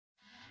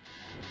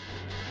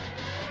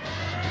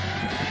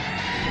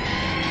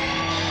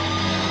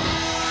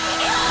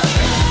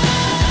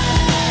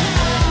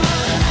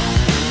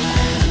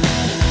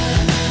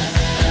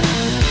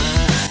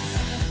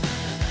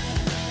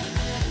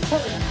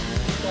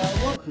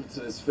Welcome to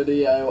this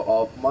video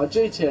of my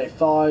GTA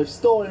 5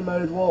 story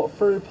mode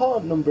walkthrough,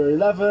 part number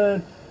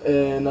 11.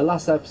 In the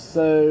last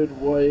episode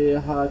we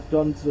had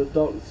gone to the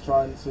docks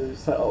trying to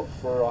set up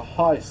for a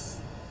heist.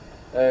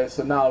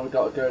 So now we've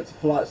got to go to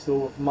flight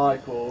school with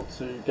Michael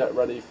to get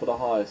ready for the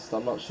heist.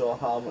 I'm not sure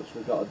how much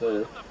we've got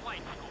to do.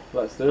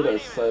 Let's do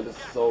this. So this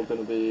is all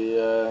going to be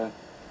a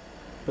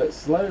bit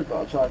slow, but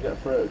I'll try and get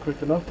through it quick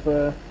enough.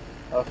 I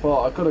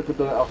thought I could have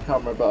done it off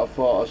camera, but I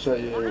thought I'll show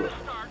you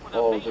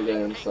all of the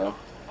game, so.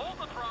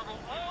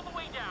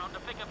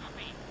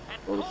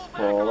 All the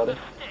support already.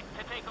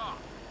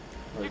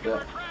 There we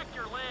go.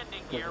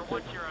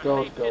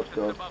 God.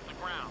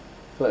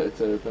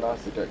 32, it'd be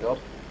nice to get God.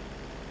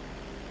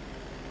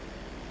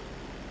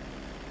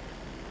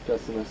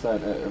 Guessing they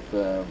sent it if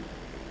the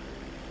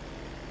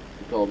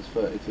goal is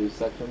 32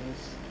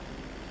 seconds.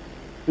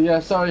 But yeah,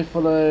 sorry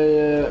for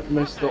the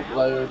missed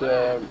upload.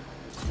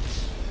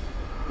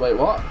 Wait,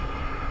 what?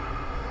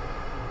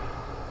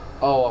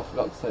 Oh, I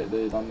forgot to take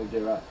the landing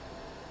gear out.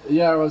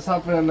 Yeah, I was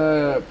having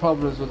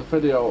problems with the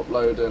video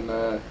uploading,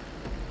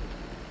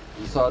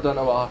 so I don't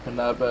know what happened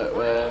there, but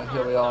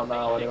here we are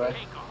now anyway.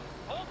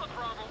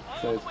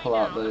 So let's pull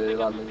out the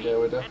landing gear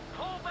with it.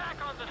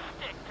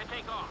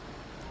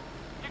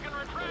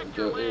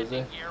 Go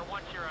easy.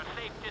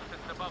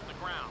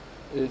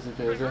 Easy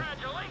peasy.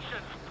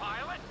 Congratulations,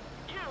 pilot!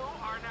 You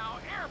are now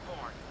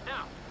airborne.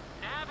 Now,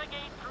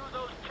 navigate through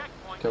those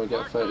checkpoints. Can we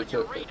get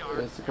 32?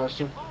 Here's the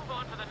question.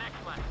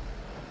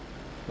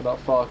 We're not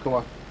far, come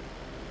on.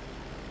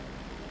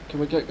 Can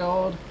we get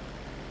gold?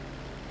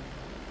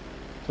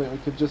 I think we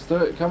could just do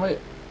it, can we?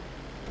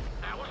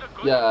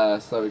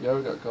 Yes, there we go,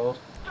 we got gold.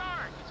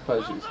 I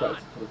suppose you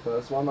expected for the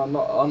first one. I'm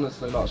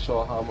honestly not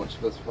sure how much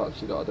of this we've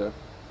actually got to do.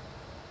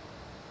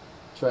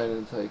 Training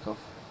and takeoff.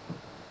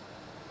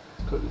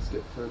 Let's quickly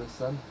skip through this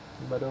then.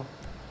 Middle.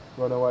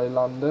 Runaway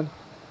landing.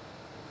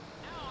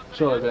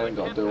 Surely we ain't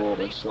got to do all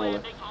this, surely.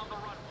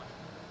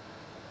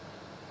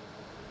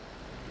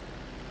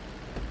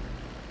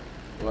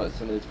 Right,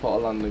 so we need to put a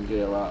landing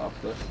gear out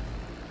after this.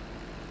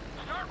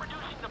 Start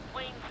reducing the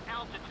plane's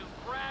altitude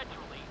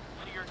gradually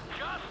so you're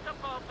just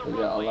above the We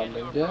get a runway.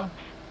 landing gear.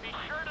 Be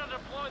sure to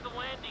deploy the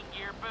landing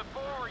gear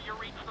before you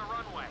reach the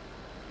runway.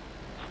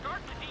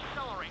 Start to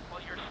decelerate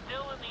while you're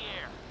still in the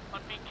air,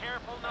 but be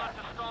careful not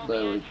to stall the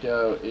engine.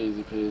 There we go,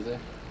 easy peasy.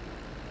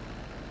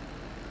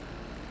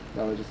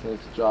 Now we just need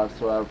to drive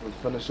to wherever the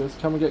finish is.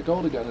 Can we get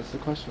gold again is the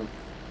question.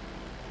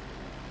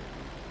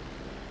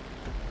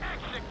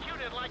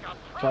 Executed like a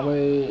pro. Can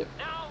we?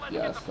 Now let's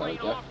Yes, get the there we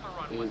plane go. off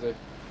the runway. Easy.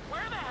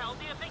 Where the hell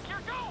do you think you're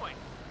going?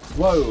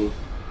 Whoa!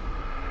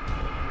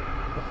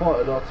 I thought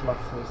it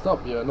automatically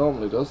stopped you, it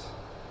normally does.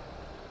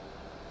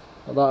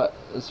 Well, that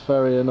is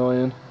very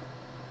annoying.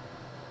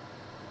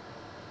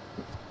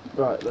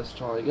 Right, let's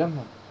try again.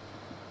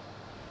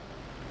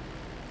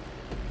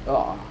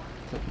 Ah,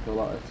 typical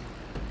that is.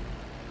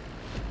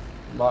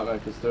 Might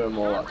make us do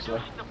more actually.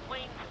 The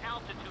plane's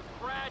altitude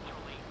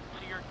gradually, so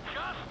you're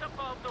just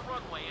above the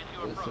runway as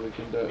you approach. So we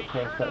can do it Be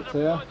sure to perfect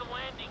deploy here. the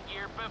landing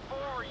gear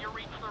before you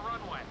reach the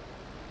runway.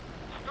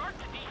 Start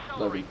to decelerate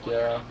There we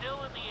while you're go.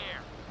 still in the air,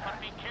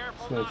 but be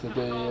careful Just not need to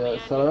to stall the engine.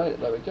 decelerate.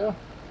 There we go.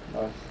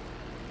 Nice.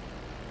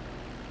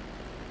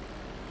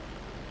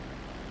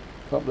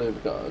 Can't believe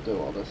we've got to do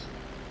all this.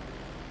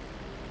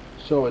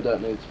 Sure, we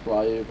don't need to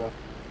fly either.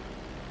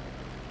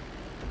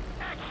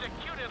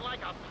 Executed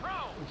like a pro.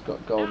 It's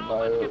got gold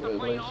now Let's at get the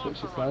plane least, off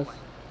which the is runway. nice.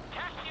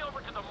 Taxi over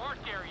to the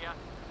marked area.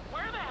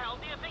 Where the hell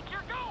do you think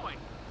you're going?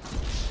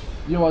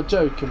 You are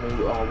joking me.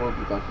 Oh, we'll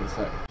be back in a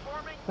sec.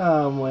 Forming.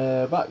 And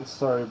we're back.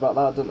 Sorry about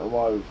that. I don't know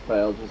why we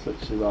failed. It's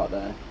literally right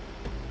there.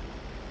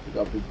 We've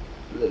got to be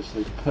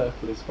literally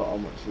perfectly spot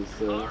on, which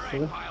is All right,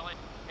 silly. pilot.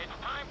 It's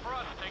time for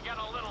us to get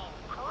a little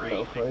A crazy.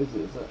 little crazy,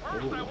 is it?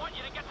 First, Ooh. I want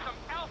you to get some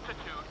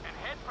altitude and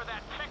head for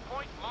that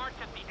checkpoint marked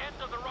at the end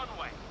of the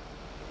runway.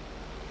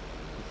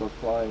 Is the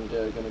flying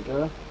gear gonna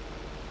go?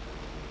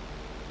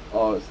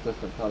 Oh, it's a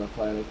different kind of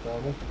plane, it's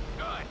me.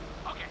 Good.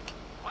 Okay.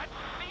 Let's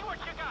see what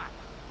you got.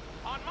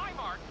 On my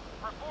mark,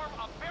 perform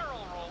a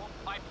barrel roll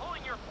by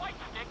pulling your flight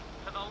stick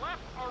to the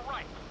left or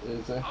right.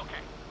 Easy.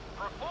 Okay.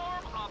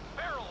 Perform a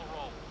barrel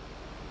roll.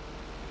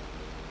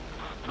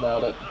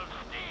 Nailed it. Tools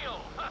of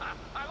steel.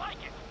 I like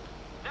it.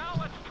 Now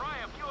let's try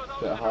a few of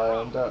those Get in a high row.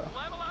 on that.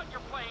 Level out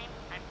your plane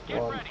and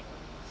get 1, ready.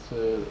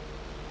 2,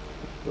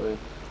 3.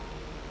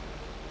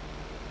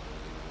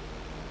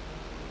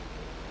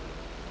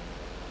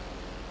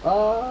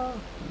 Ah,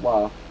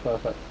 wow,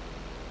 perfect.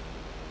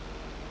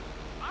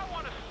 I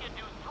want to see you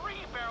do 3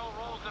 barrel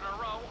rolls in a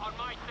row on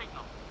my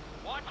signal.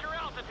 Watch your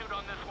altitude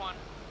on this one.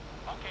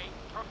 Okay,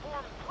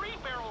 perform 3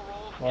 barrel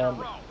rolls in a 1,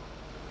 row.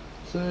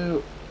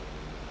 2,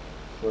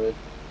 3.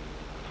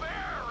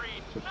 Very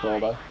Should nice. fall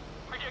there.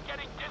 Are you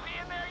getting dizzy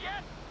in there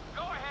yet?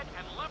 Go ahead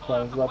and level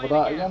Plane's out the level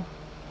plane that again.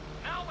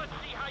 Now let's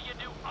see how you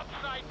do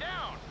upside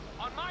down.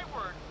 On my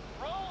word,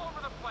 roll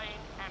over the plane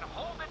and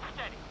hold it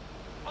steady.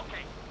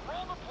 Okay,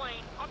 roll the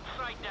plane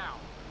upside down.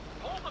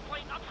 Hold the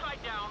plane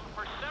upside down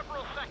for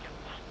several seconds.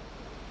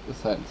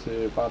 This ain't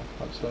too bad,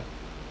 actually.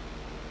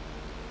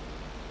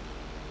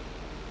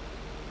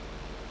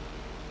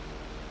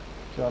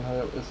 Come on, hurry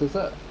up. Is this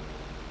it?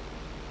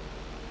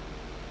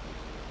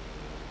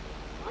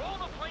 Roll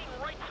the plane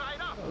right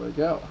side up. There we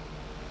go.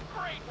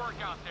 Great work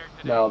out there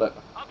today. Nailed it.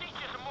 I'll teach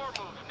you some more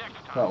moves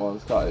next time. That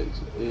one's quite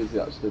easy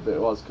actually, but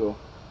it was cool.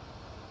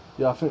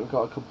 Yeah, I think we've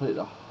got to complete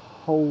the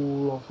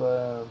whole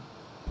of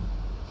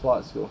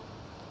flight school.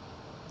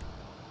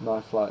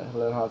 Knife flight.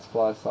 Learn how to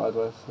fly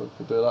sideways. So we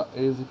can do that.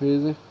 Easy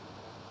peasy.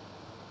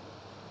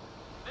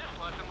 This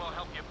lesson will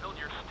help you build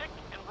your stick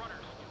and rudder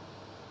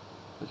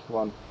skills. Come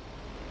on.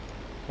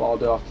 What I'll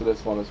do after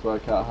this one is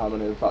work out how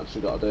many we've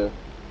actually got to do.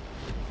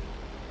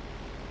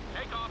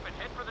 Take off and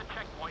head for the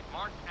checkpoint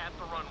marked at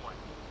the runway.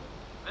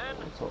 Then,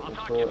 Talk I'll me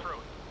talk through you it. through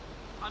it.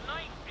 A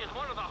knife is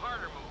one of the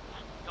harder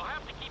moves. You'll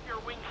have to keep your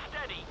wings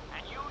steady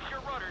and use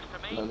your rudders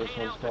to And this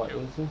maintain one's quite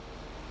altitude. easy.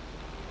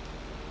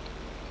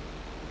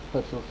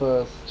 Head for the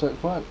first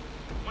checkpoint.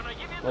 When I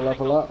give you We'll the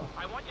level signal, up.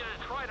 I want you to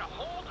try to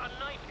hold a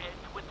knife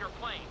edge with your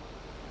plane.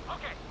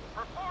 Okay,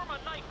 perform a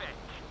knife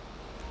edge.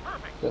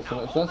 Perfect. Yes,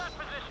 Now and it hold says. that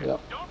position. Yep.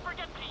 Don't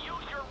forget to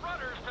use your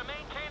rudders to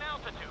maintain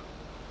altitude.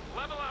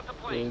 Level out the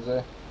plane.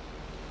 Easy.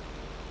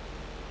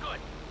 Good.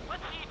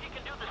 Let's see if you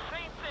can do the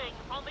same thing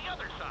on the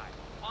other side.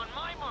 On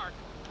my mark,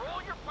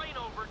 roll your plane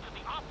over to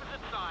the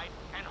opposite side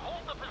and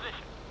hold the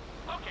position.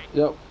 Okay.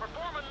 Yep.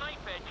 Perform a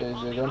knife edge Easy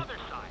on the again.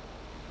 other side.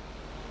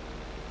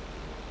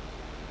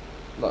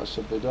 That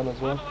should be done as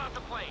well. Level out the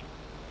plane.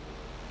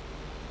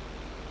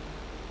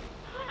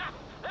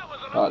 That was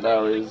an Right,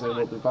 there he amazing is. run.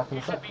 We'll be back in a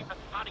You should sec. be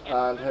about to get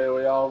And better. here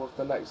we are with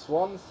the next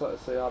one. So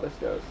let's see how this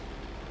goes.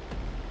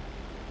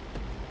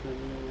 3,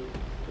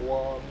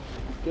 1,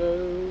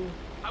 go.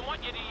 I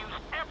want you to use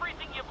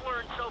everything you've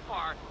learned so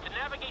far to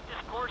navigate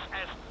this course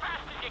as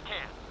fast as you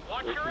can.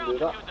 Watch We your can do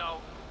that. altitude, though.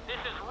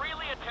 This is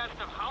really a test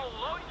of how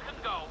low you can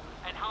go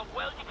and how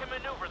well you can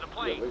maneuver the Yeah,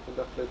 plane. we can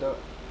definitely do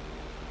it.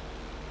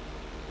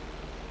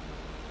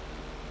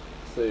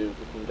 See if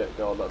we can get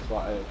gold. That's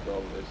what I aim for,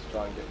 is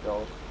try and get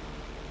gold.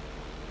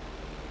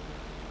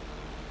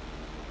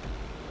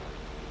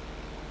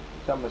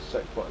 Can miss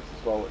checkpoints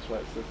as well, which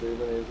makes this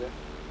even easier.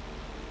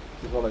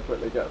 Just want to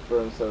quickly get through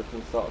them so we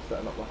can start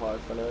setting up the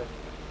highest anyway.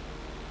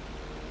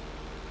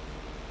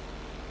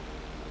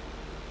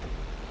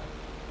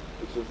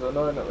 Which is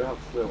annoying that we have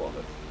to do all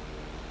this.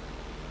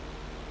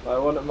 I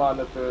wouldn't mind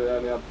if we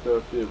only had to do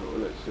a few, but we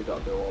literally got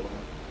to do all of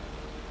them.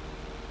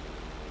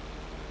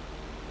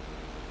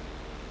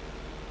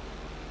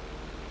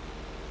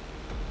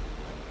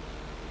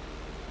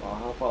 Well,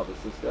 how far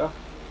does this go?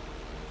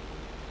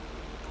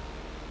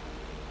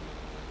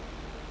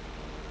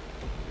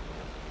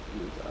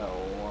 Use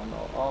L1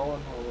 or R1,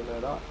 or we know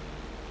that.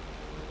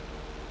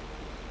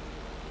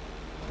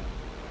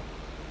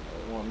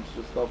 L1's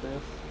just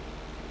obvious.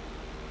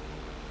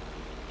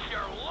 You're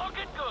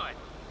looking good.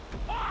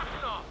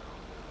 Awesome.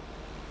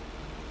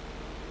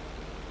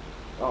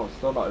 Oh,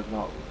 still not even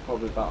out,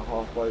 probably about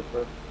halfway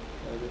through,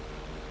 maybe.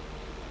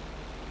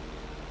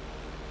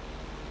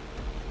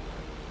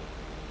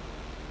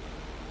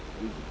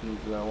 Easy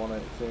peasy there,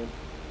 118.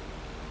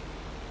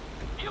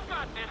 You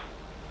got this.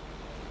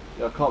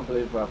 Yeah, I can't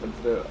believe we're having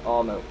to do it.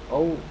 Oh no.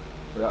 Oh,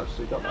 we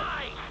actually got that.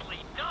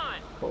 Nicely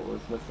done. But we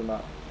was missing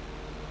that.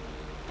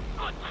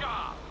 Good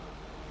job.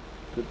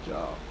 Good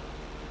job.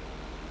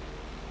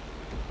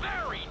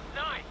 Very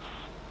nice.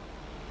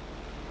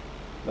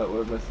 No,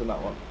 we're missing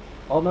that one.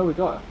 Oh no, we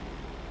got it.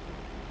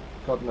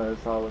 God knows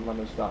how we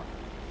managed that.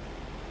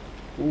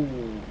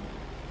 Ooh.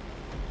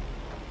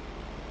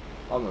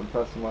 I'm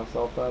impressed with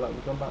myself there that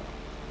we've done that.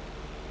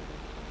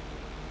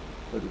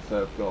 We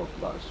deserve gold for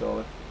that,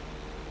 surely.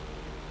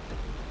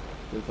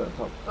 Is that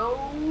top?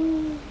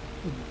 Oh!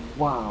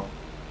 Wow.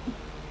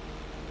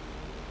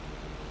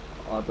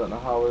 I don't know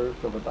how we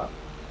recovered that.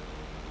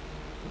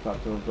 We've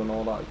had to have done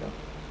all that again.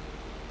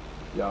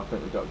 Yeah, I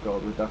think we got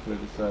gold. We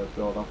definitely deserve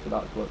gold after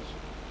that clutch.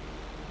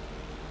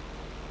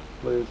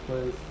 Please,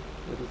 please.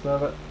 We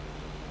deserve it.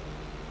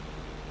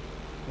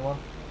 Come on.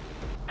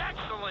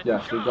 Excellent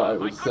Yes, we job. got it.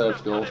 We I couldn't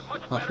have deserved done gold. it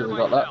much Happy better we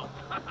got that. myself.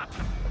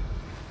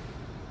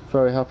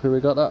 Very happy we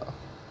got that.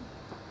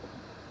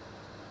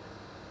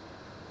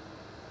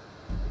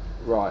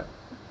 Right.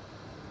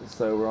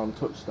 So we're on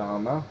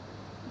touchdown now.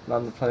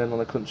 Land the plane on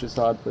the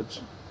countryside bridge.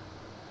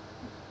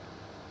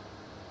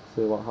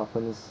 See what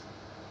happens.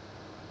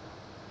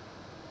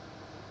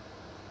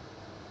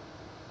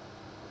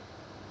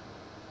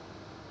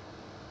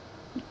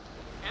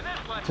 In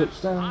this lesson,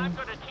 Touchdown. I'm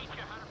going to teach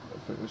you how to... I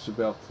think we should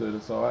be able to do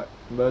this alright.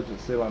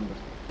 Emergency landing.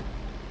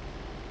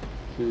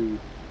 2,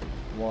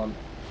 1,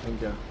 and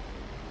go.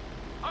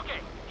 Okay,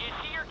 you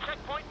see your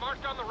checkpoint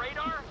marked on the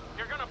radar?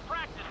 You're going to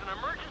practice an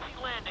emergency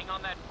landing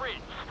on that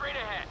bridge, straight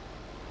ahead.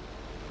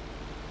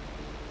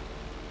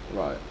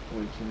 Right,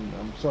 we can,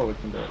 I'm sure we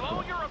can do it.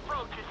 Slow your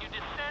approach as you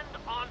descend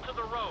onto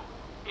the road.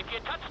 If you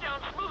touch down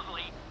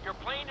smoothly, your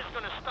plane is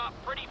going to stop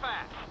pretty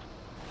fast.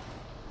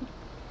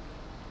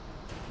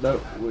 No,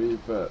 we've,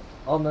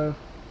 oh no.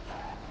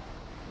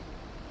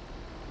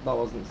 That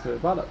wasn't so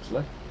bad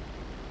actually.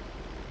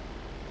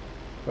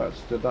 We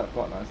actually did that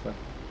quite nicely.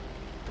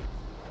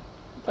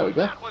 There we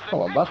go. That was That an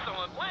wasn't bad.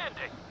 excellent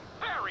landing.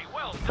 Very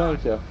well done.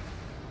 Thank you.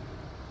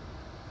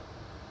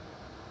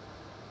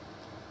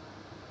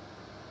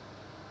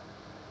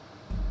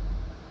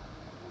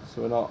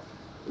 So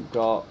we've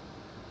got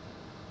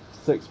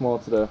 6 more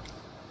to do.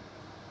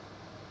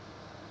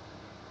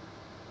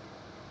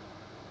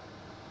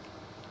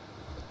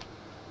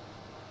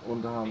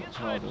 Wonder how much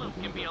harder we're going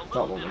to get.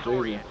 That one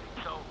was easy.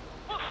 So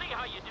we'll see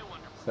how you do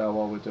under. See how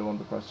well we do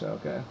under pressure,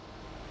 okay.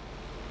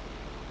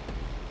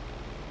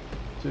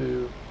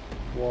 2,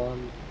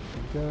 1,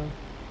 go.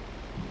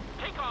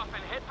 Take off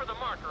and head for the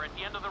marker at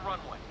the end of the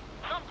runway.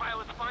 Some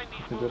pilots find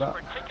these moves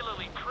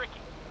particularly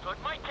tricky, so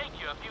it might take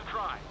you a few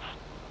tries.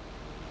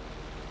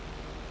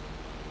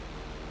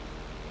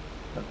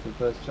 That's the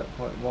first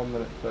checkpoint, 1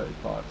 minute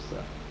 35,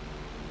 so.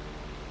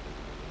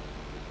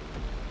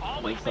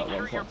 Always make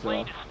sure your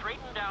plane is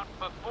straightened out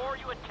before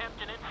you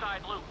attempt an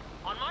inside loop.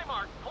 On my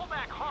mark, pull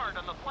back hard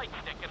on the flight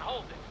stick and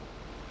hold it.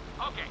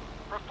 Okay,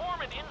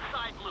 perform an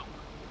inside loop.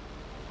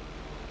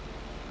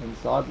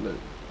 Inside loop?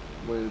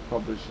 We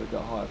probably should have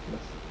got higher for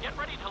this. Get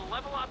ready to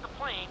level out the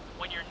plane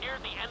when you're near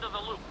the end of the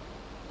loop.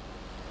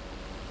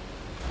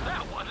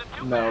 That wasn't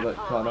too bad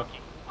for a rookie.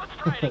 Let's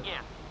try it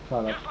again.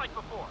 Just like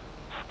before.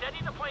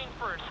 Steady the plane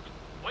first,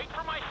 wait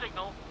for my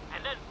signal,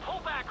 and then pull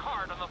back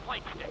hard on the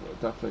flight stick. Yeah,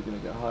 we're definitely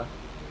going to get high.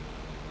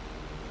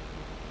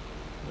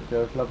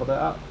 There we go, leveled it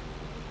out.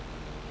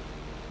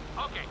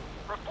 Okay,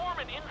 perform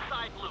an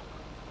inside loop.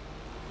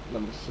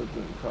 Then we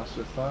shouldn't crash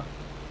this time.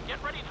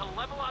 Get ready to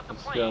level out the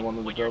Let's plane one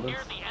of the when buildings.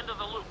 you're near the end of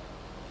the loop.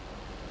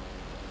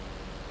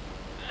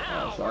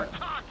 Now we're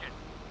talking.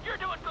 You're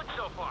doing good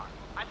so far.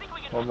 I think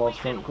we can squeeze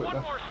in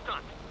one more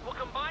stunt. We'll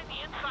combine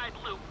the inside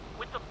loop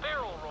with the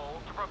barrel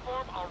roll to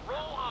perform a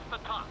roll off the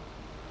top.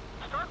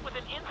 Start with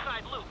an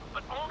inside loop,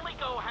 but only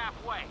go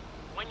halfway.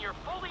 When you're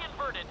fully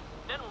inverted,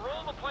 then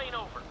roll the plane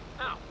over.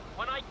 Now,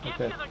 when I give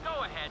you the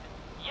go-ahead,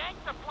 yank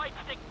the flight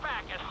stick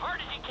back as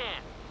hard as you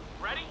can.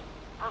 Ready?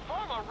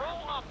 Perform a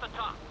roll off the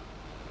top.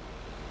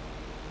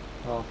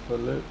 Half a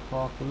loop,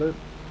 half a loop.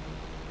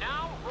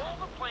 Now roll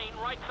the plane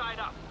right side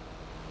up.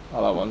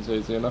 Oh, that one's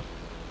easy enough.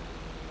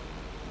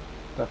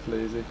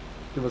 Definitely easy.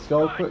 Give us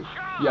goal quick.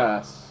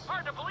 Yes.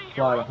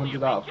 Flying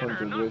 100 out of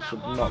 100. We should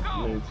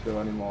not need to do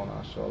any more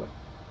now, surely.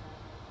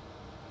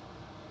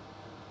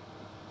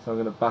 So I'm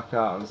going to back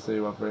out and see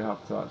whether we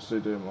have to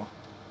actually do more.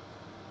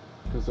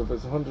 Because if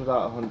it's 100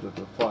 out of 100,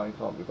 the flying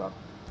can't be bad.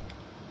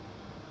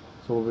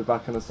 So we'll be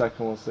back in a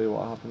second, we'll see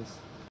what happens.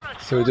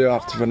 So we do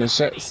have to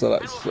finish it, so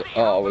let's...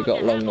 Oh, we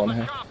got a long one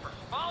here.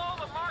 Follow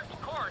the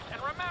marked course,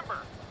 and remember,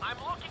 I'm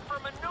looking for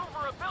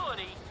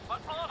maneuverability, but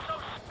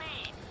also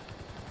speed.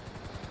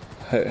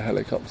 I hate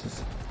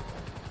helicopters.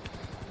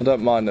 I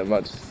don't mind them,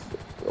 I just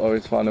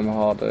always find them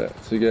harder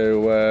to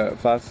go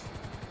fast.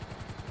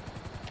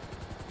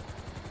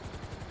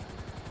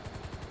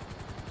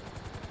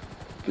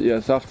 But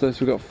yes, after this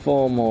we've got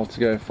 4 more to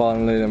go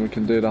finally, then we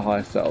can do the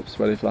high setups,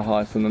 ready for the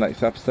heist in the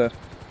next episode.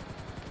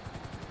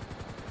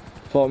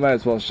 Thought I may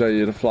as well show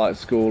you the flight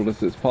school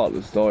as it's part of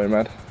the story,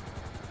 man.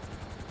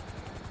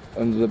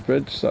 Under the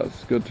bridge, so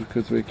that's good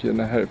because we can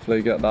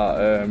hopefully get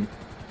that,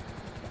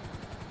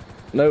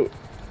 no.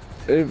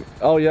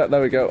 Oh yeah,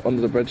 there we go,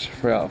 under the bridge,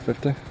 3 out of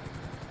 50.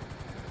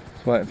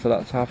 Just waiting for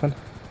that to happen.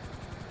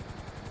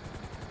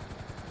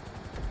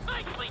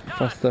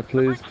 Faster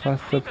please,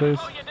 faster please.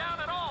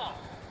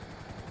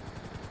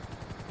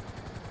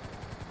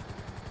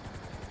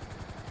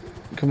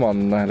 Come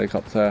on,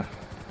 helicopter.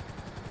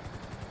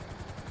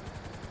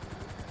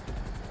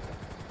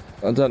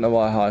 I don't know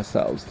why high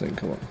setups didn't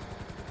come on.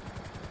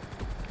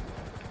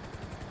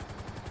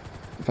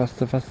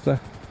 Faster, faster.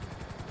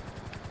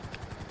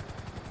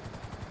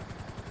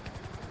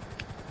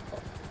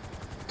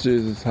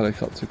 Jesus,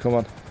 helicopter, come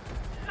on.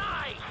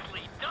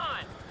 Nicely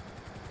done.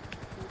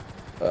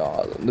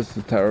 Oh, this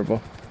is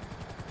terrible.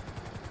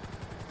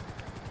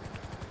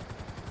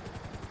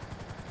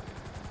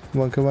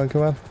 Come on, come on,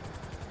 come on.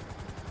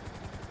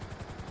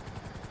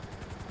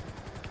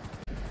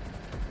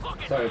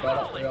 Sorry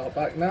about that, we are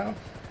back now.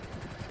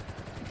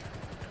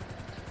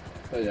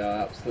 But yeah,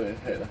 I absolutely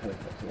hate the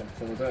helicopter one,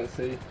 so I don't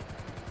see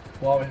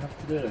why we have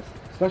to do this.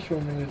 Especially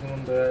when we're using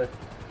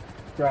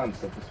underground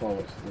stuff as well,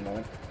 which is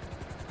annoying.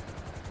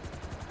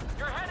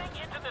 You're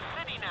heading into the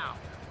city now.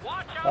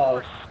 Watch out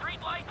for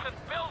streetlights and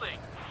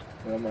buildings.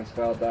 We almost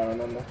fell down,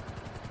 remember?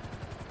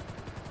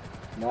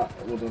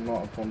 That would have not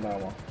have gone down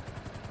well.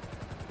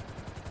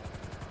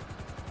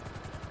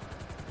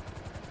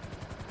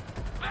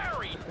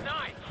 Very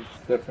nice.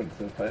 It's different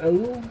to the plane.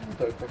 Oh,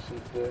 don't crash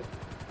into the...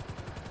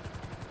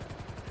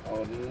 I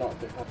would not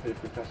be happy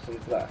if we crashed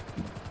into that.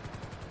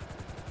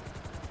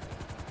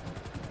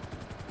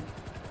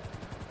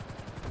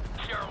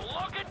 You're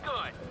looking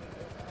good.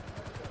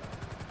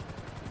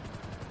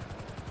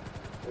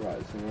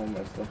 Right, so we're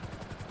almost done.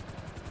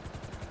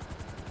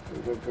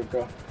 Go, go,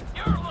 go.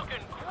 You're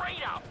looking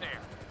great out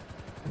there.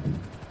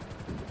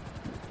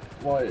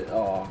 Why?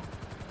 Oh.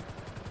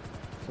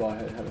 That's why I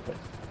hate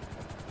helicopters.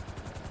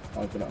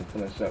 I'm gonna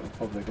finish that. We're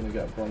probably gonna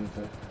get a bronze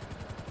here.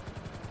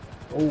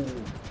 Oh.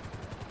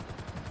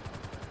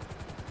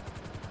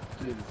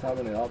 Jesus, how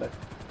many are there?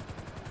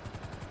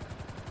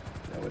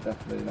 Yeah, we're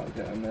definitely not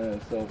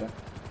getting silver.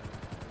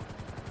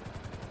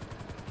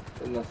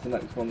 Unless the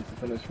next one to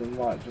finish we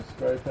might just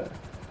scrape it.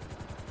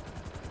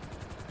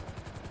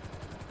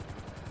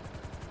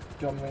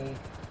 Got me.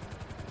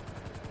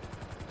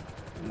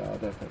 No, I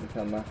don't think we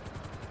can now.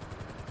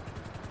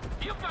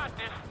 You got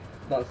this.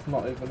 That's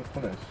not even a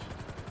finish.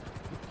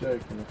 You're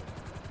joking.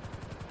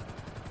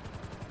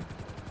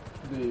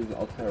 These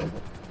are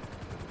terrible.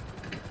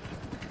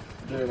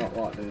 Do not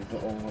like these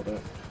at all, I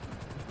don't.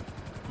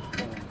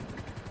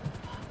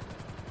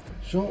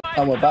 Sure.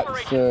 And we're back,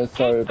 so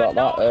sorry about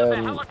that.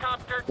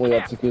 We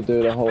had to do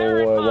the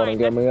whole one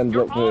again. We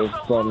ended up with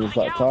bronze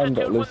that time,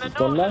 but at least it's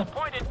done now.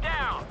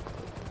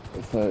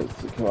 So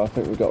it's, I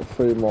think we've got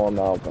 3 more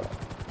now, but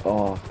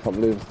oh, I can't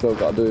believe we've still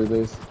got to do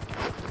these.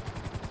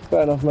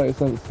 Fair enough, makes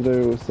sense to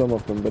do some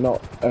of them, but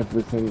not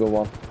every single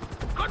one.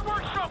 Good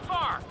work so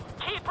far.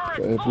 Keep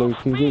her But if we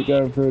can keep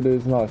going through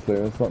these nicely,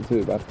 it's not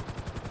too bad.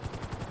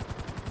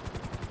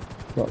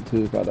 Not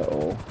too bad at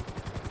all.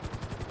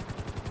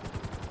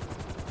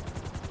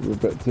 We're a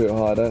bit too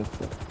high there,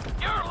 so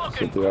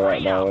should be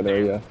alright now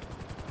anyway, yeah.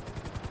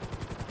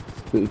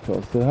 Speed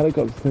course. The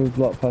helicopter seems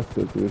a lot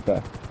faster, to be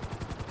fair.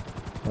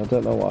 I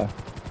don't know why.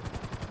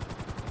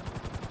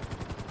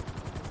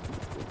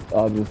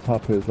 I'm just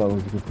happy as long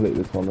as we complete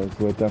this one, so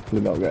we're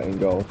definitely not getting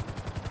gold.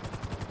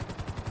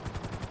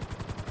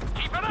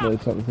 No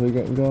chance of we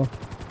getting gold.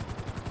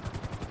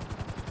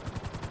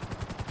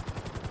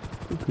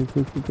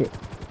 Quick.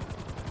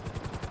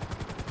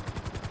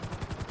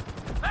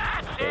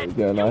 There we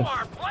go, nice.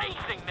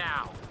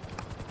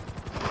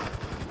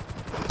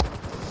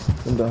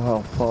 Wonder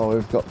how far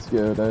we've got to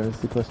go there is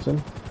the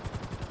question.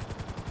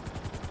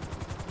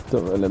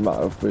 Doesn't really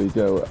matter if we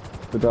go,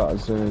 we don't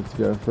actually need to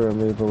go through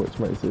them either, which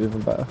makes it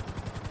even better.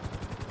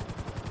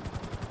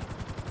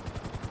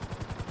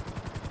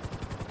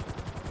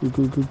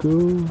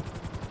 Go.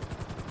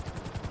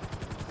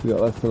 We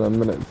got less than a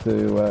minute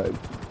to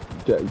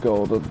get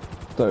gold. I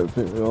don't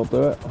think we'll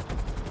do it.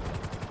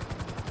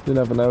 You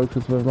never know,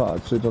 because we've not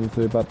actually done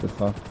too bad this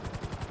time.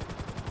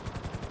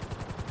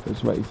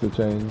 Which makes a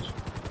change.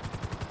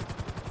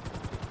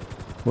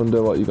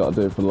 Wonder what you got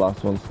to do for the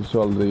last ones, because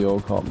surely the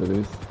all can't be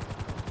these.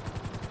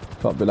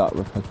 Can't be that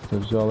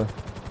repetitive, surely.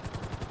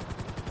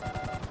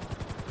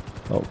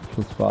 Oh,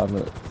 plus 5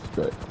 minutes,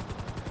 great.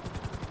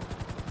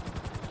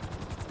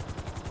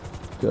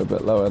 Go a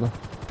bit lower now.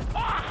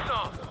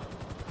 Awesome.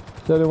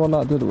 It's the only one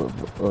that did it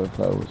with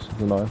though, which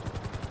is annoying.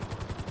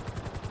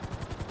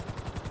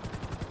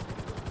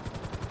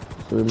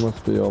 So we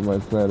must be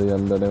almost near the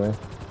end anyway.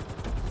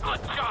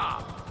 Good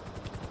job.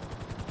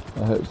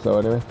 I hope so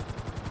anyway.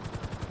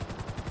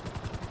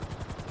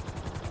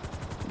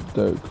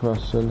 Don't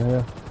crash in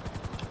here.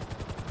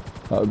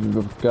 That would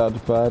be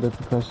bad if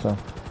we crash now.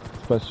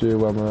 Especially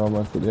when we're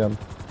almost at the end.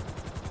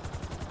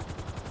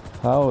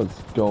 How is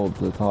gold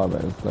the time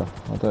it is though?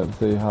 I don't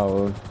see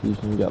how you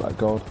can get that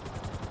gold.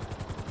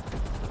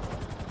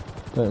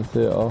 Don't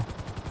see it at all.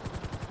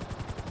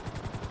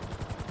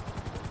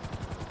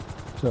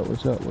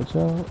 Watch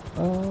out.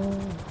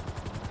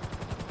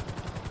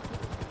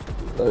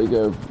 There we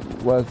go.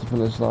 Where's the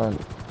finish line?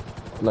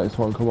 Next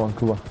one, come on.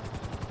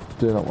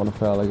 Do not want to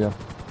fail again.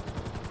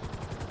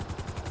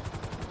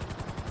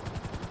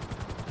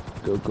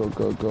 Go.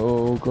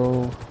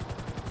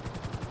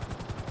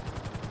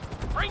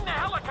 Bring the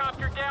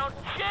helicopter down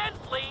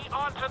gently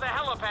onto the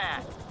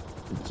helipad.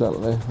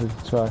 Gently, we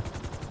can try.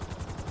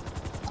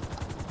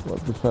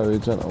 Let's be very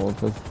gentle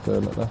with us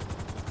doing it there.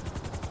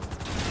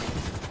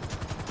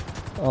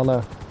 Oh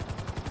no.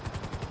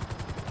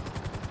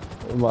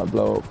 It might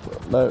blow up.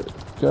 No,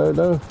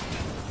 no.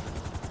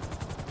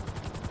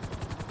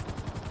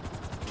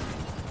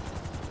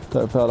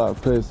 Don't fail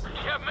out, please.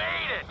 You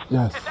made it.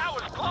 Yes. That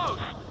was close.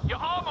 You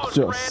almost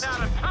Just. ran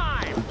out of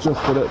time.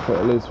 Just did it, but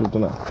at least we've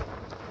done it.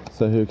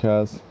 So who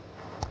cares?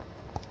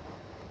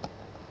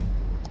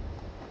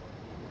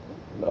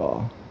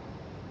 Oh.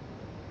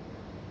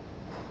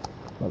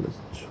 Well, let's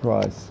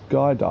try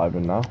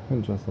skydiving now.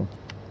 Interesting.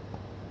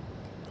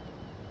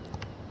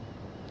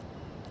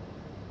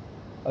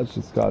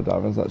 Actually,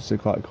 skydiving is actually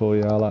quite cool.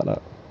 Yeah, I like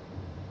that.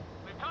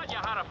 We've taught you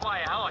how to fly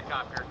a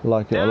helicopter.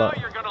 Like it a lot.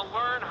 Now you're going to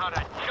learn how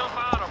to jump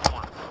out of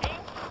one.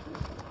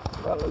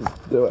 Well, let's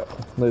do it.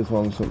 These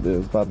ones shouldn't be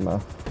as bad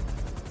now.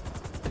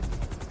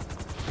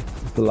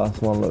 The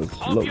last one looks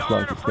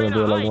like it's going to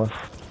be a long one.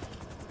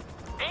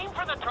 Aim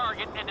for the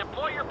target and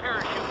deploy your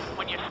parachute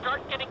when you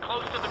start getting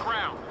close to the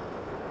ground.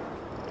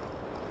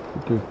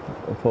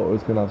 I thought we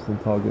was going to have some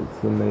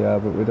targets in the air,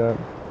 but we don't.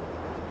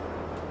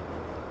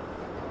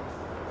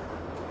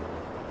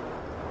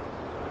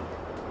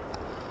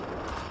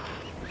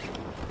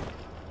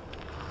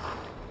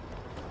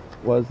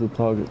 Where's the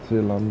target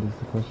to land is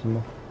the question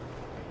now.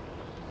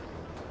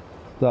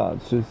 That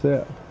actually see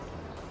it.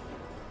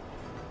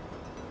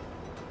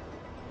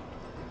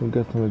 I'm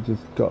guessing we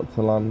just got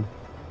to land.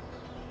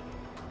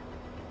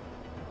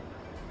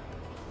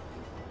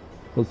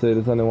 We'll see,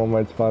 there's only one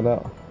way to find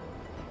out.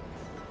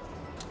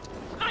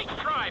 Nice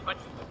try, but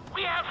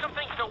we have some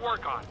things to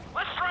work on.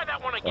 Let's try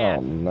that one again.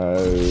 Oh no.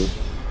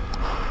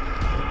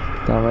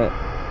 Damn it.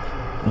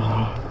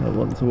 Oh, I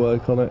want to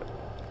work on it.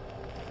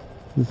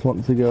 Just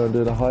want to go and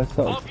do the high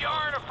stuff. Hope you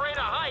aren't afraid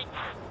of heights.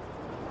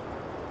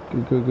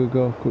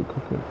 Go, quick.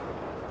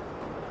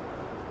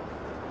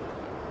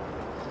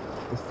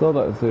 I still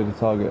don't see the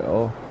target at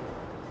all.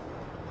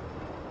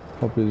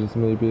 Probably just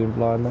me being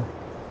blind now.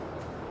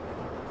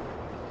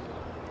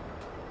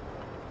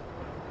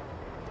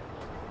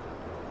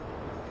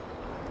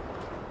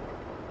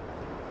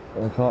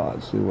 I can't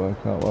actually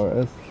work out where it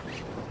is.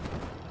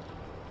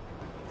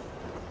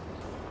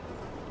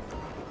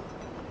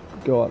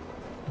 Go on.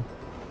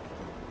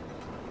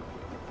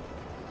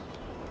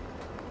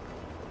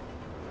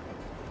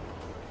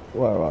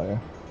 Where are you?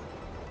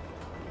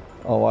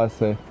 Oh, I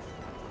see.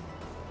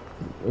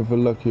 If we're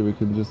lucky, we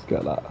can just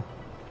get that.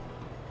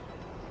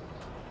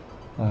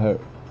 I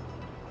hope.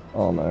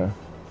 Oh no.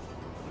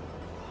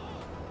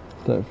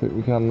 Don't think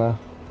we can now.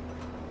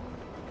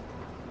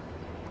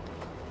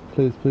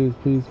 Please.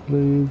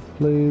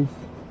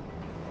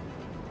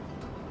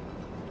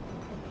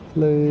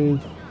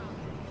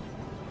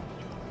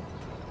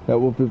 Yeah,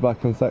 we'll be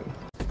back in a sec.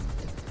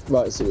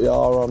 Right, so we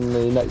are on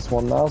the next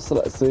one now, so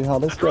let's see how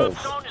this goes.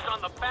 The drop zone is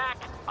on the back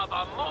of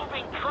a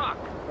moving truck.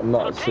 I'm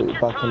not so actually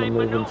back on the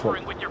moving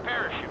truck. With your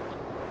parachute.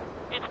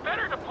 It's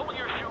better to pull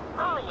your chute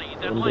early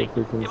than Wonder late. if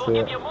we can It will see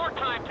give it. you more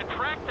time to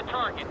track the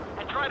target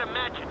and try to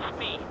match its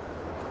speed.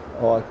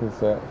 Oh, I can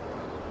see it.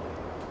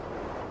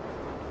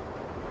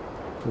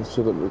 This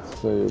shouldn't be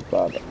too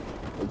bad.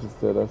 I'll just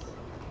do this.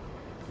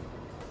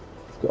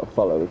 Just gotta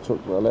follow the truck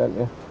really, ain't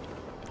you?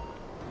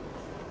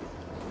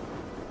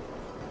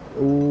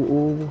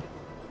 Ooh.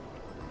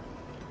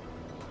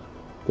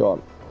 Go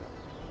on.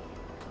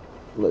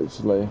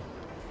 Literally.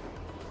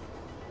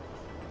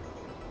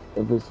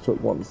 If this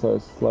truck wasn't so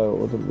slow, it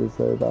wouldn't be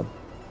so bad.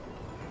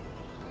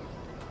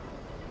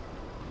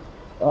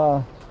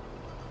 Ah.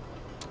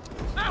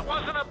 That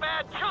wasn't a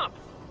bad jump,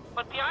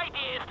 but the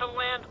idea is to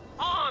land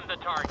on the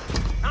target,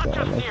 not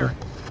just near it.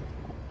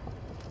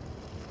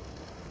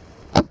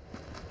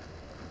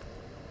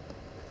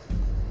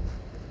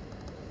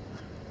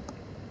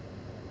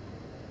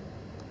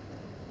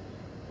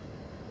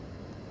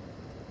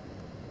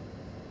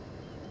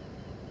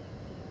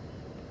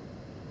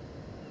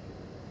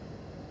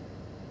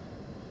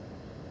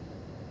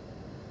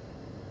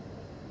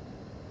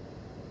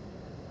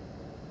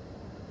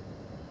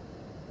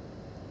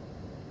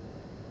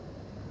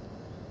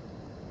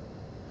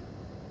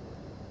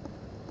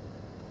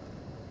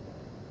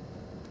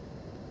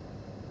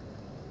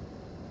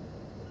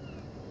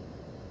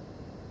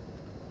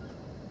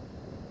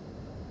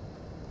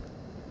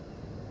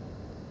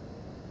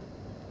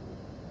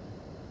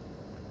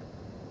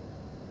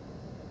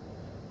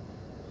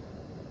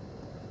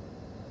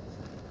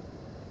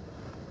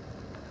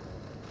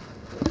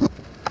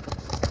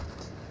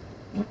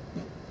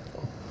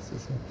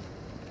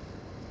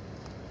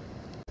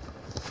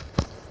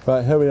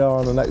 Right, here we are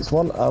on the next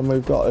one, and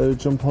we've got to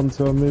jump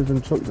onto a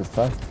moving truck this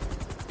time.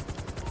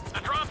 The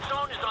drop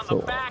zone is on So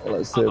the back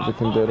let's see if we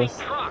can do this.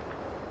 truck.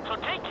 So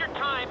take your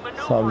time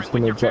So I'm just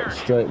going to drop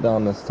straight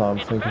down this time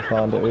so we can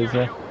find it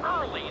easier.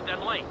 Early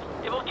than late.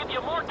 It will give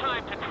you more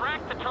time to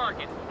track the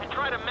target and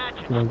try to match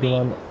its Come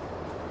on.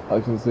 I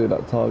can see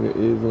that target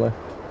easily.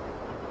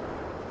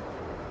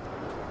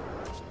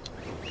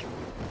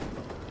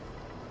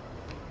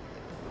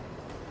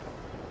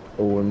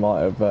 Oh, we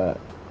might have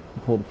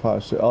pulled the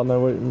parachute. Oh no,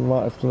 wait, we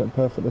might have done it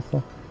perfect this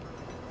time.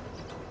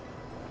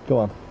 Go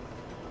on.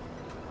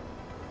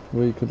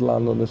 We could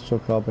land on this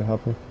truck, I'll be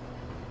happy.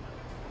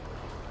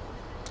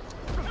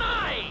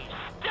 Nice!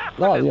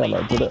 Oh yeah,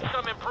 that did it.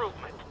 Some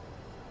improvement.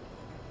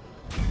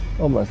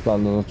 Almost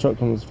landed on the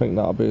truck. I just think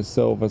that'll be a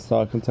silver,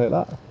 so I can take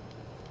that.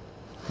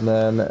 And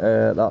then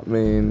that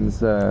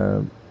means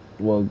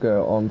we'll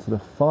go on to the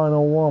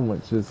final one,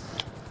 which is...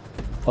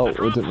 Oh,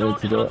 we didn't need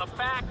to do it.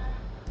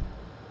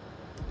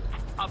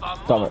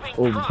 Damn it,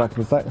 we'll be back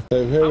in a sec.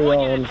 So here we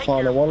are on the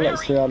final one,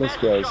 let's see how this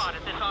goes.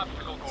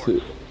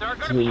 2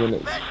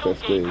 minutes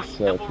 50,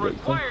 so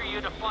predicting.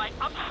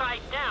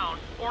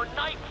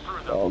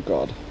 Oh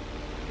god.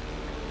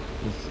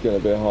 This is going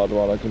to be a hard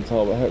one, I can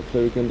tell, but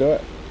hopefully we can do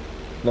it.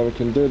 Then we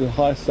can do the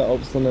heist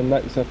setups, and the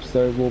next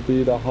episode will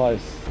be the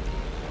heist,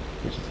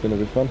 which is going to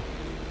be fun.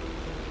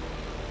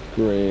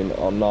 Green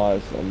on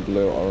knives and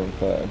blue on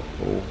unfair.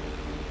 Cool.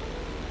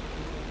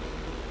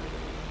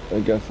 I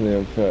guess in the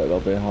unfair they'll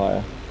be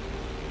higher.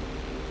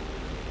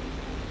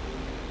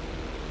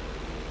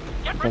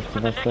 Get ready for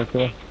the next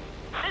gate.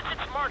 Since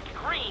it's marked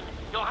green,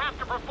 you'll have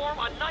to perform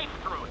a knife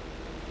through it.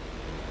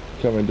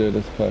 Can we do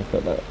this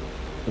perfect now?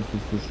 This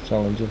is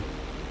challenging.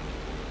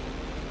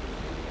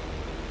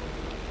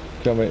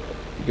 Can we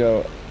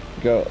go,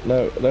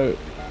 no.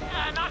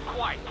 Not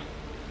quite.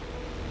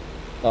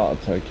 Oh, I'll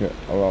take it.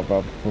 I'd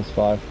rather have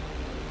 +5.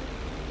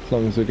 As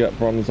long as we get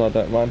bronze, I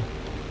don't mind.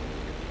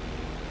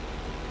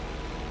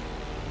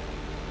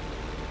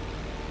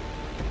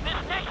 This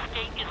next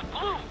gate is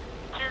blue,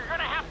 so you're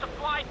gonna have to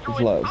fly through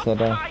it upside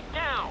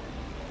down.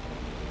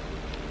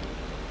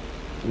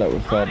 No, we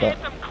failed that.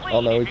 Oh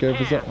no, we gave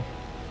us that.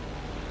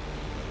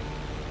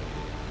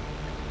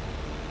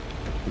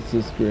 This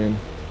is green.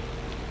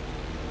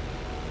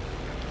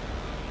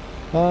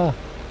 Ah.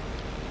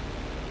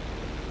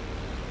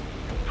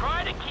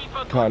 Try to keep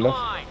a Kind good of.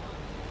 line.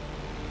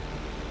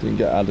 Didn't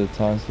get added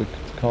time, so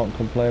can't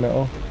complain at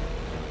all.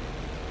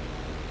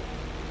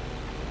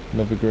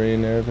 Another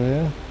green over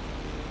here.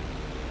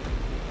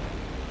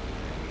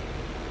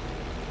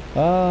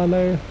 Ah,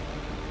 no.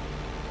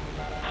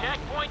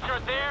 Checkpoints are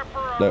there for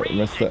a No, reason,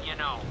 missed it. you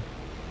know.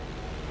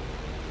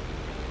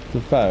 To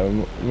be fair,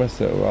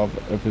 miss it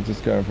rather if we're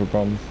just going for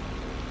bronze.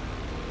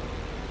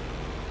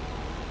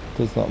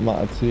 Does not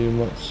matter too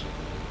much.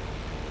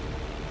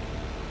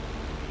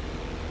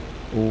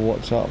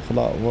 Watch out for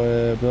that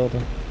we're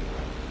building.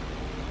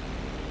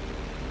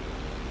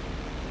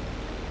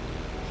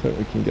 I think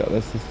we can get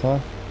this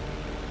time.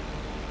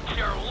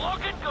 You're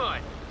looking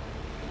good.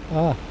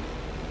 Ah.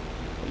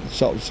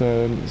 Sharp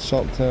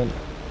turn.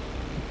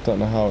 Don't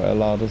know how it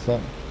allowed us that.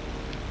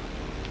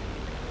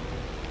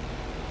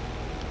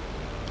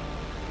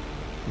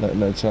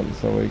 No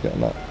chance are we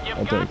getting that. You've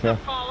I don't got care.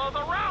 to follow the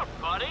route,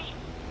 buddy.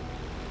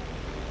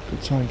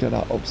 Could try and get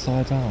that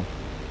upside down.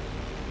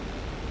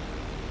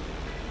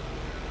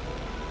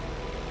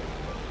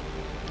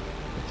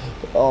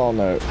 Oh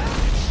no.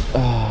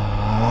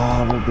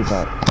 We'll be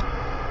back.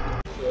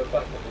 So we're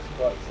back at this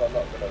point, so I'm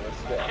not going to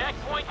risk it.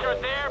 Checkpoints are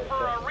there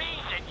for a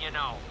reason, you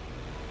know.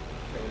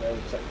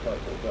 Checkpoint,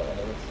 but we don't want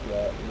to risk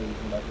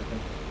losing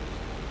everything.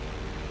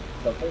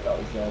 So I think that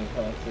was the only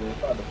penalty we've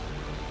had.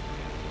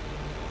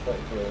 We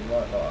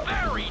might not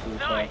Very actually be too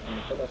far nice. from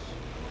the finish.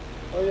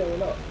 Oh yeah, we're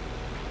not.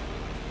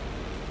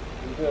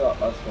 We do that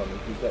last one, we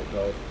could get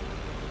gold.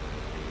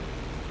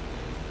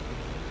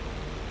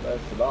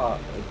 Most of that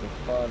is the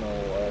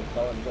final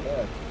challenge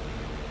anyway.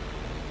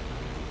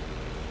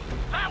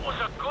 That was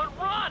a good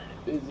run.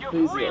 Easy You've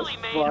peasy, really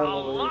that's made a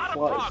finally lot of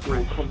flight progress.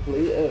 school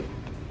completed.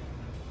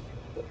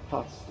 The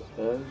past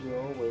earns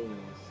your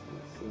wings.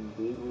 Yes,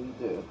 indeed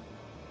we did.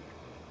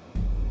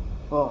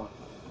 Oh,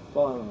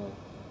 finally.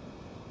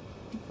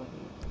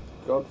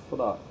 Thank God for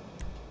that.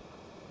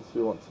 If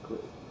we want to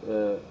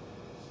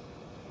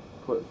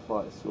quit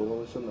flight school,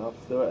 we shouldn't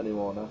have to do it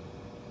anymore now.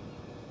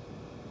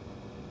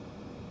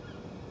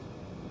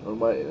 I'm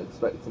waiting,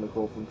 expecting a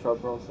call from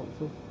Trevor or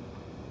something.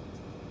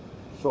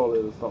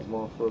 Surely there's not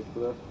more for us to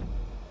do.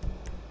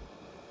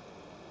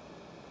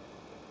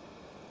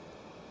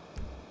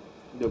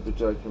 You'll be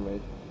joking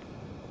me.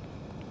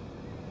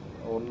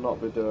 I will not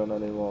be doing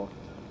any more.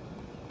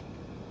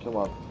 Come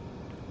on.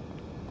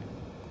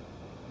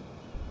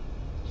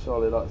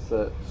 Surely that's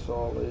it.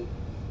 Surely.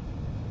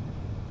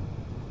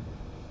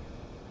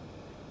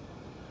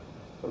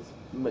 That's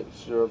a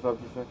mixture of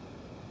everything.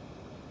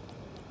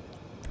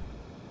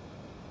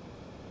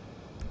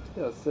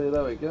 Yeah, see,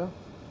 there we go.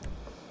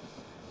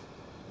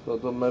 Well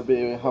done, maybe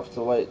we have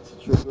to wait to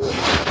trigger it.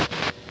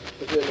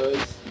 But who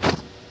knows?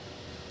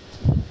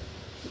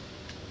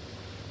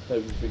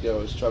 Maybe if we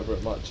go as Trevor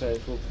it might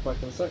change. We'll be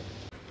back in a sec.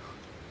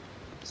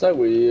 So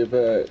we've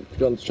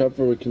gone to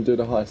Trevor, we can do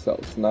the high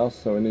steps now,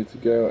 so we need to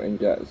go and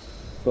get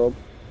sub,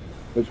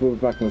 which we'll be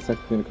back in a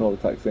second. We're going to call the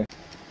taxi.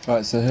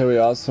 Right, so here we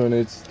are, so we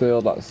need to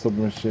steal that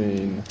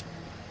submarine,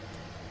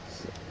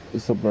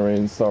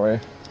 sorry.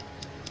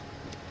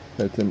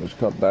 Hit too much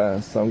cut there,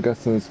 so I'm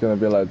guessing there's going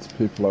to be loads of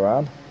people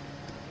around.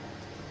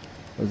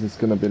 Or is this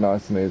going to be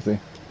nice and easy?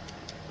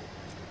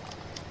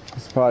 I'm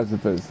surprised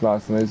if it's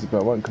nice and easy,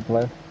 but I won't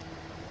complain.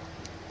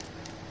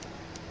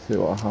 See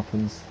what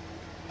happens.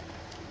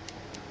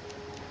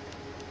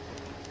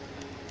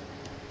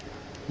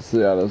 So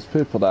yeah, there's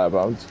people there,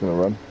 but I'm just going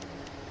to run.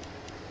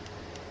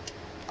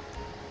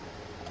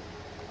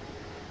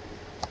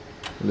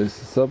 Release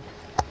the sub.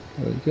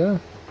 There we go.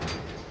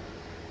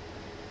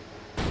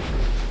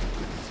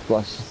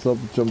 Splash the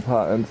sub, jump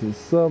out into the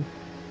sub.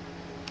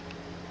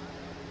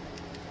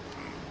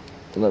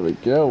 And there we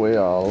go, we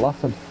are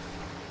laughing.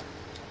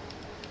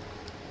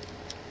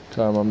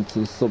 Climb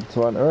onto the sub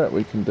to enter it,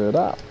 we can do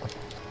that.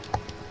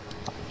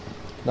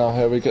 Now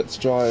here we get to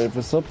drive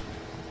the sub.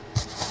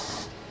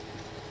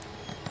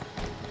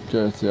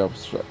 Go to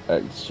the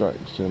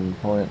extraction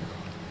point.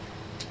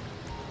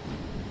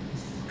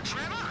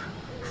 Trevor?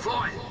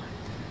 Floyd,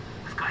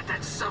 I've got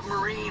that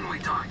submarine we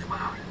talked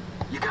about.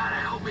 You gotta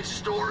help me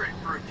store it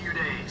for a few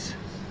days.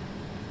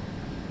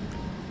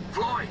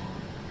 Floyd,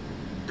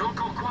 don't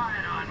go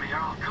quiet on me or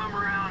I'll come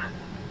around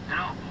and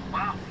I'll,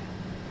 well,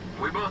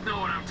 we both know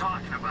what I'm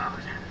talking about.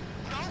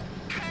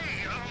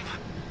 Okay,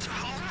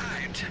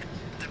 alright.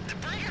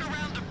 Bring it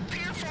around to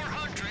Pier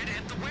 400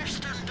 at the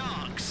Western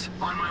Docks.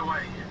 On my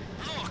way.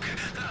 Look,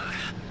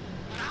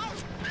 I'll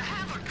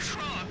have a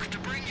truck to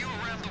bring you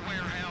around the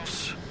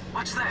warehouse.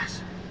 What's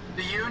this?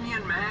 The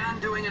union man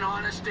doing an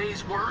honest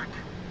day's work?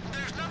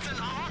 There's nothing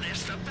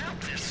honest about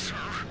this, sir.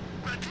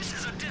 This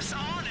is a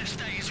dishonest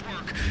day's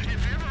work,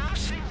 if ever I've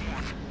seen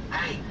one.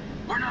 Hey,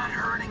 we're not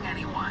hurting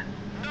anyone.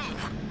 No,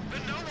 but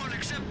no one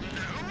except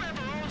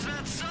whoever owns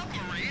that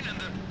submarine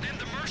and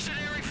the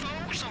mercenary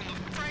folks on the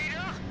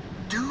freighter.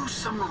 Do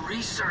some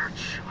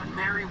research on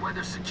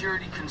Merryweather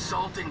Security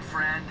Consulting,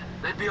 friend.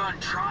 They'd be on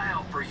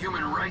trial for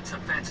human rights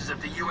offenses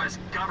if the U.S.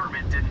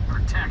 government didn't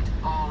protect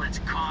all its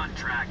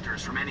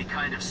contractors from any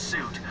kind of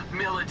suit,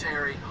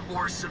 military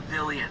or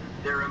civilian.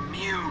 They're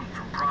immune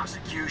from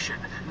prosecution,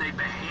 and they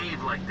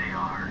behave like they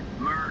are.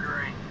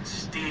 Murdering,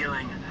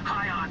 stealing,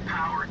 high on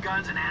power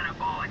guns and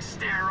anabolic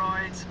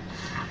steroids.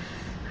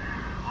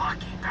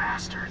 Lucky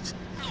bastards.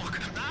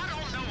 Look, I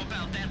don't know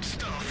about that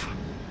stuff.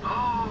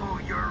 Oh,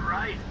 you're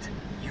right.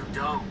 You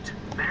don't.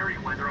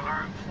 Merryweather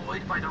are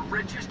employed by the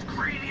richest,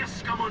 greediest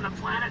scum on the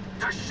planet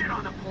to shit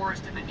on the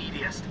poorest and the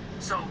neediest.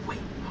 So we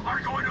are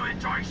going to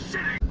enjoy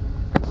shitting.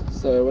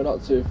 So we're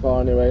not too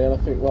far anyway, and I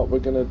think what we're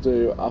going to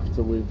do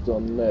after we've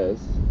done this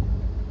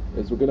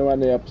is we're going to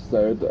end the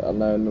episode,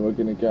 and then we're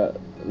going to get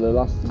the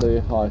last of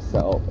the heist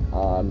set up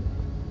and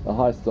the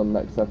heist done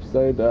next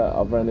episode.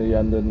 I've only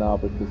ended now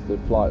because the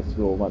flight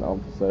school went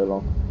on for so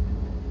long.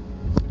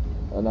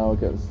 And now we're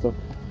getting stuck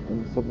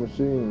in the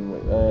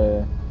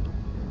submachine.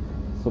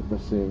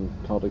 Submachine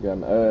called again.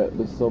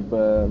 The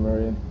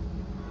submarine.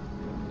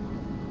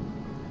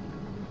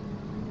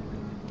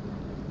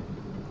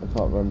 I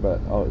can't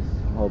remember. Oh, it's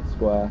hold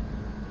square.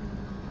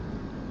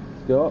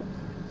 Let's go up.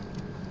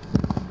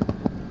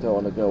 Don't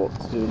want to go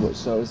up too much,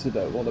 so we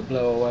don't want to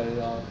blow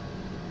away our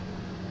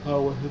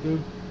power to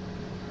do.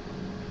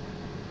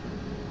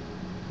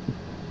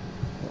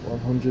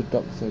 100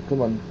 doctor,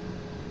 come on.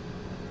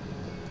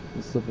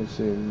 The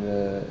submachine,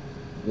 the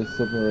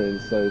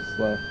submarine's so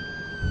slow.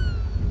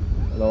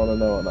 I don't want to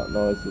know what that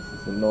noise is.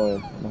 It's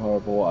annoying and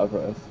horrible, whatever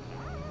it is.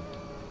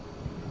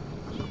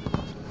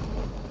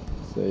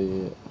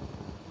 See.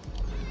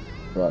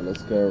 Right,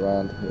 let's go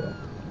around here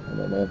and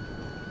then in.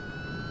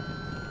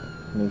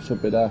 And we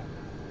should be there.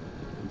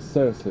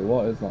 Seriously,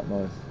 what is that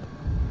noise?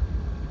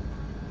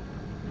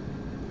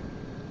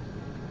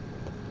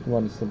 Come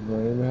on, the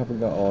submarine, we haven't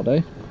got all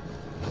day.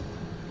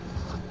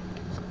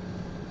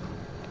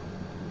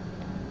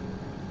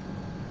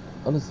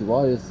 Honestly,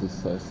 why is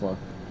this so slow?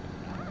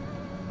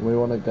 We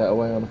want to get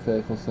away on a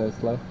vehicle so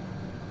slow.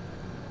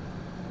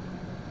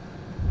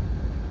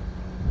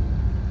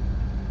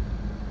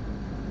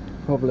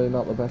 Probably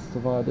not the best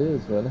of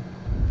ideas, really.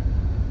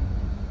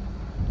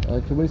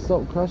 Can we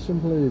stop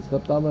crashing, please?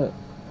 God damn it.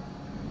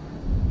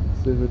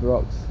 Stupid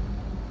rocks.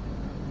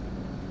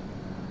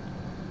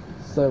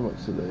 So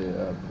much of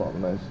the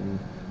abomination.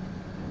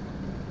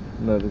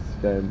 I know this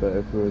game, but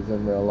if it was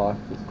in real life,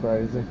 it's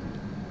crazy.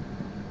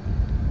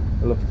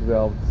 I'd love to be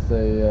able to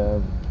see.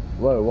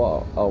 Whoa,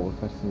 what? Oh, we're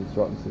crashing these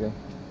rocks again.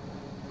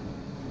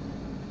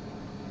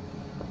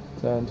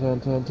 Turn. There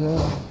we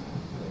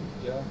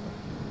go.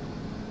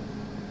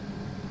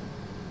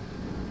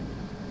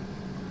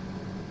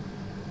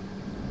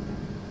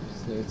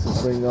 Just need to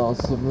bring our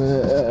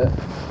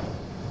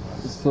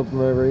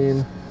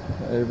submarine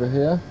over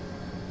here.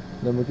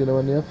 Then we're going to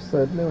end the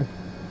episode anyway.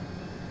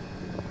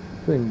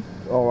 I think,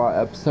 alright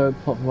episode,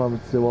 apart from having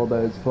to do all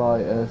those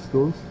flight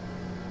schools.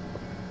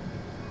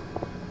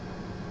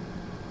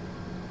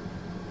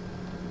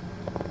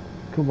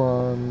 Come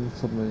on,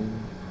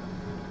 submarine.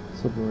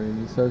 Submarine,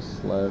 you're so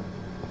slow.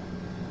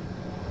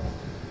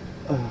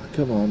 Oh,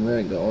 come on, we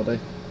ain't got all day.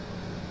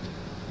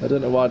 I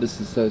don't know why this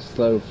is so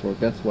slow for a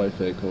getaway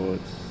vehicle,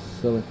 it's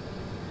silly.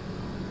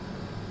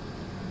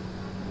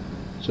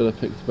 Should have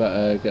picked a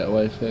better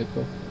getaway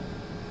vehicle.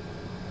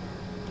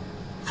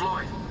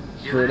 Floyd,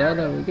 you Through there?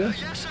 there we go.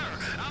 Yes, sir.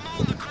 I'm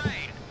on the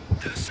crane.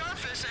 To the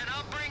surface, and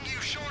I'll bring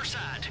you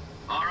shoreside.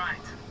 All right.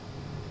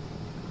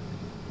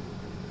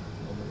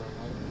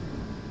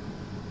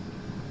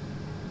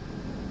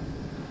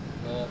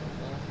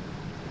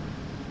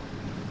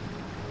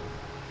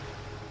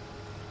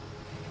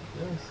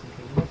 Yes,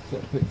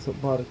 get picked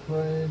up by the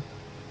crane,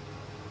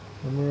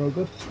 and we're all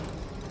good.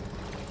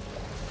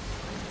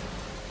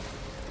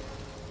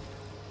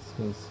 Just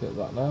gonna skip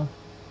that now.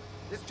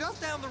 It's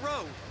just down the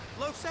road.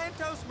 Los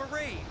Santos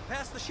Marine,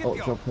 past the Oh,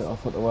 shipyard. dropping it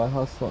off at the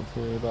warehouse, not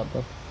too worry about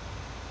that.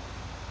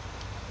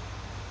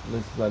 At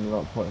least it's only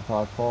about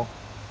 0.54.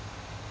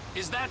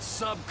 Is that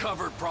sub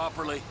covered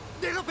properly?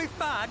 It'll be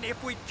fine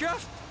if we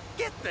just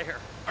get there.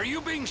 Are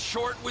you being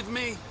short with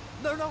me?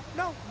 No,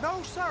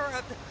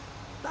 sir.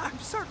 I'm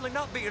certainly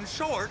not being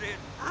short.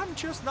 I'm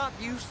just not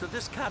used to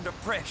this kind of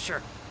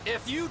pressure.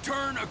 If you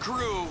turn a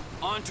crew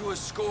onto a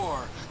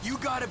score, you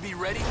gotta be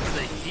ready for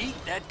the heat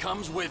that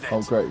comes with it.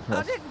 Oh, great,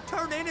 I Chris. didn't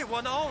turn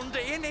anyone on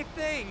to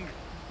anything.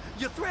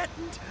 You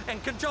threatened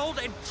and cajoled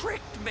and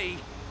tricked me.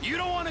 You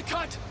don't want to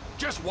cut?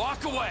 Just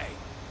walk away.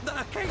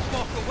 I can't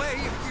walk away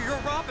if you're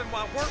robbing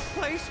my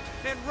workplace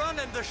and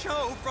running the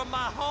show from my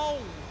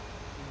home.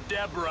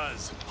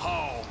 Deborah's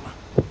home.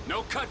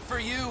 No cut for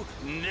you,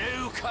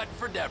 no cut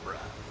for Deborah.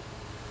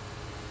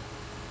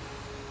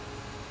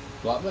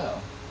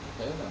 Blackmail?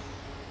 Okay, then.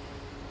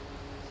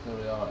 Here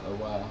we are at the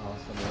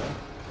warehouse anyway.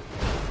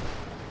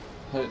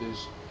 I hate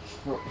these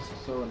trucks,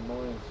 are so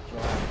annoying to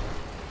drive.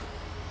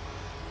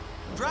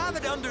 Drive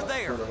it under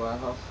there. To the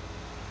warehouse.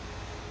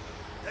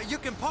 You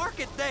can park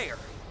it there.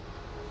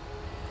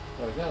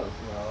 There we go,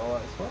 that's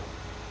alright spot.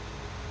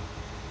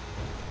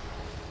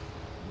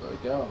 we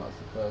go, and that's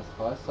the first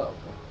high setup.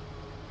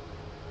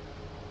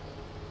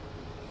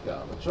 Get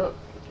out of the truck.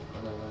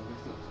 And then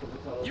it's gonna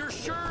tell us. You're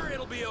sure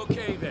it'll be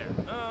okay there?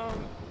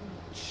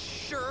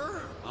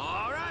 Sure.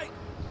 All right.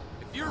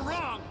 If you're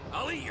wrong,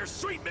 I'll eat your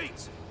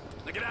sweetmeats.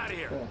 Now get out of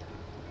here. Okay.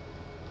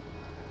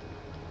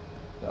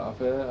 Yeah,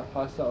 I've a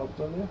high setup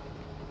done here.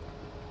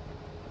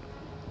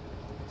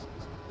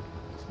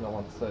 There's no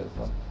one to say it's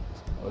done.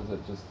 Or is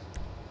it just...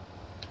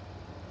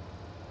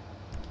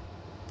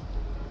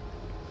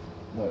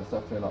 No, it's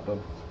definitely not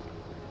done.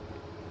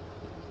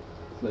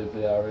 Let's leave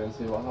the area and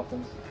see what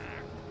happens.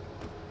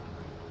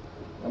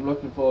 I'm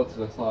looking forward to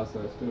this high, so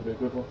it's going to be a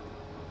good one.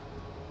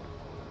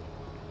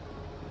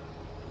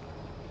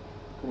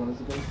 Come on,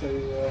 is it going to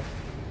say...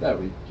 there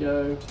we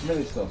go,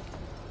 mini stuff.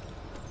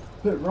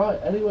 But right,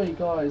 anyway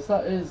guys,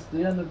 that is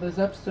the end of this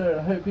episode.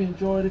 I hope you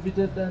enjoyed. If you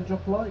did, then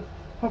drop a like. If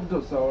you haven't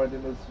done so already,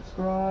 then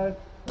subscribe.